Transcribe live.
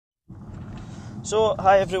So,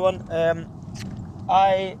 hi everyone.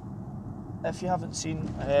 If you haven't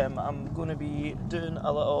seen, I'm going to be doing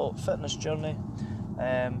a little fitness journey,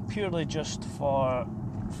 purely just for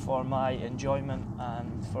my enjoyment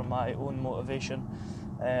and for my own motivation,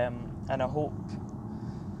 and I hope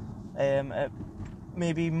it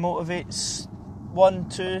maybe motivates 1,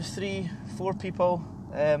 2, 3, 4 people.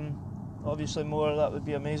 Obviously more, that would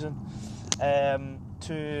be amazing.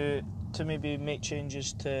 To maybe make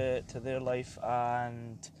changes to their life,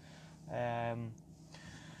 and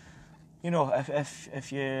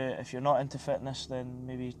if you're not into fitness, then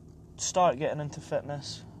maybe start getting into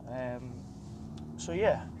fitness. That's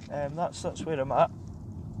where I'm at.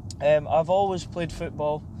 I've always played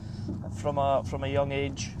football from a young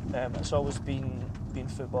age. It's always been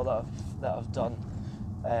football that I've done.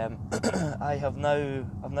 I've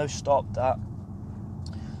now stopped that.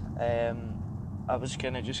 I was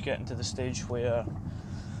kind of just getting to the stage where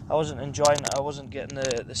I wasn't enjoying it. I wasn't getting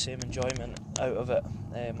the same enjoyment out of it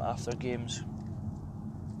after games.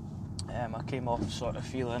 I came off sort of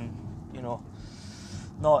feeling,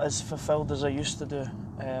 not as fulfilled as I used to do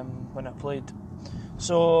when I played.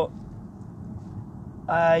 So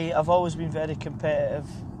I've always been very competitive.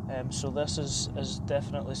 So this is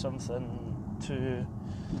definitely something to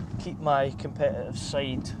keep my competitive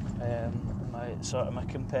side, my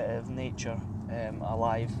competitive nature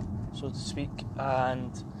alive, so to speak.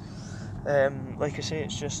 And like I say,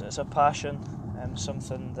 it's a passion,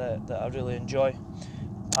 something that I really enjoy.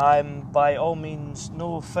 I'm by all means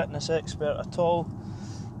no fitness expert at all.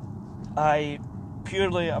 I'm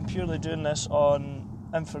purely doing this on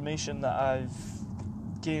information that I've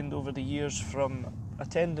gained over the years from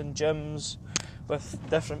attending gyms with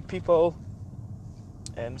different people,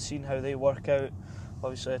 seeing how they work out,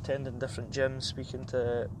 obviously attending different gyms, speaking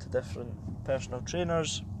to different personal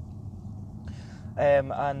trainers,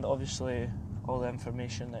 and obviously all the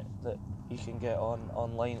information that you can get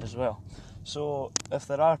online as well. So if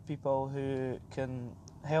there are people who can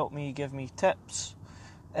help me, give me tips,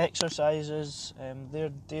 exercises, their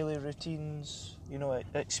daily routines,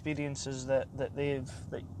 experiences that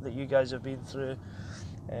you guys have been through,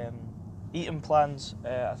 eating plans.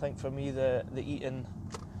 I think for me the eating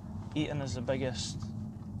is the biggest,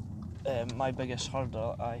 my biggest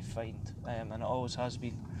hurdle, I find, and it always has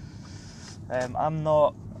been. I am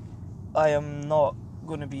not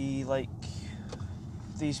going to be like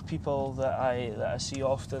these people that I see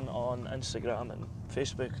often on Instagram and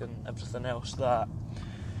Facebook and everything else that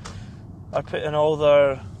are putting all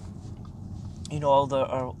their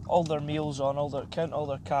meals on, count all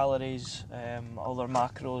their calories, all their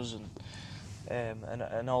macros,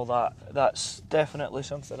 and all that. That's definitely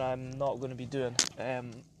something I'm not going to be doing.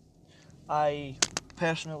 I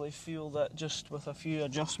personally feel that just with a few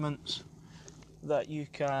adjustments that you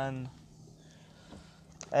can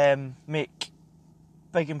make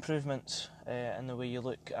big improvements in the way you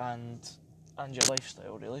look and your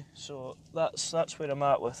lifestyle, really. So that's where I'm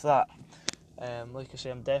at with that. Like I say,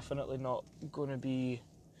 I'm definitely not going to be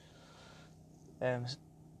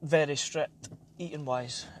very strict eating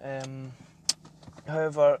wise.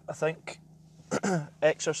 However, I think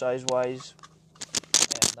exercise wise,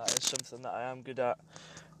 that is something that I am good at.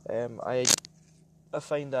 I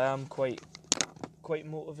find I am quite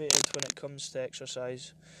motivated when it comes to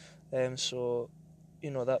exercise. So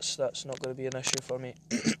that's not going to be an issue for me.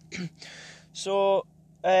 So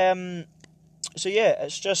yeah,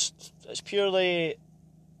 it's purely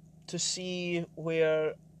to see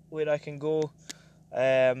where I can go.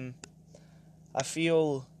 I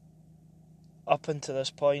feel up until this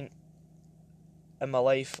point in my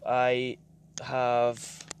life I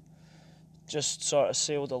have just sort of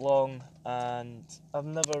sailed along, and I've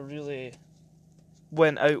never really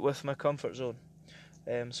went out with my comfort zone.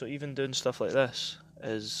 So even doing stuff like this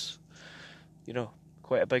is,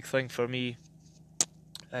 quite a big thing for me.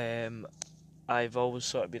 I've always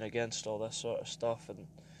sort of been against all this sort of stuff, and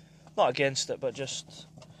not against it, but just,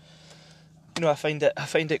 I find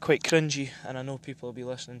it quite cringy, and I know people will be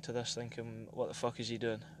listening to this thinking, what the fuck is he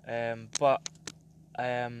doing? But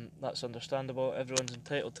that's understandable. Everyone's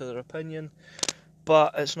entitled to their opinion,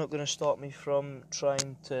 but it's not going to stop me from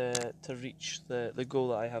trying to reach the goal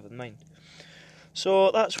that I have in mind.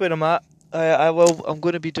 So that's where I'm at. I'm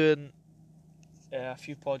going to be doing a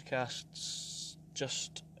few podcasts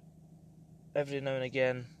just every now and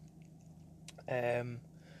again,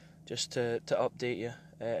 just to update you.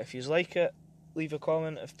 If you like it, leave a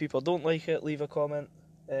comment. If people don't like it, leave a comment.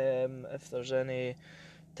 If there's any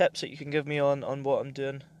tips that you can give me on what I'm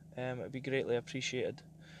doing, it would be greatly appreciated.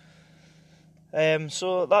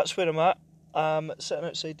 So that's where I'm at. I'm sitting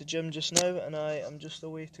outside the gym just now, and I am just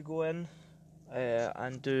away to go in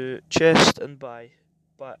and do chest and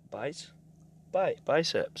biceps.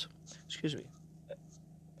 Excuse me.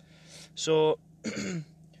 So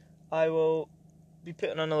I will be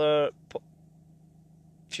putting another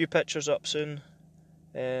few pictures up soon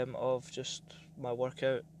of just my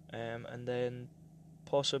workout, and then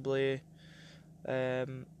possibly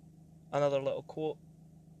another little quote.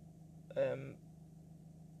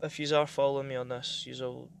 If you are following me on this,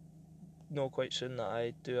 you'll know quite soon that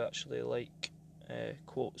I do actually like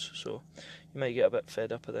quotes, so you might get a bit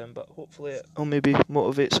fed up of them, but hopefully it'll maybe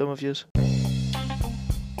motivate some of yous.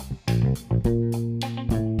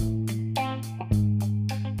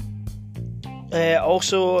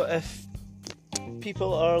 Also, if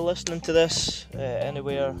people are listening to this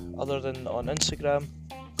anywhere other than on Instagram,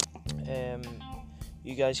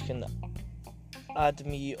 you guys can add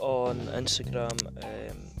me on Instagram.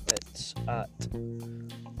 It's at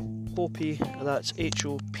Hopeee, that's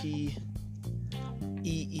HOPEEE10.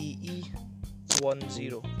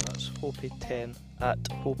 That's Hopeee10 at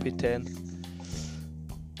Hopeee10.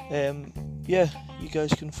 Yeah, you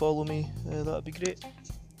guys can follow me. That'd be great.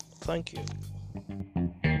 Thank you.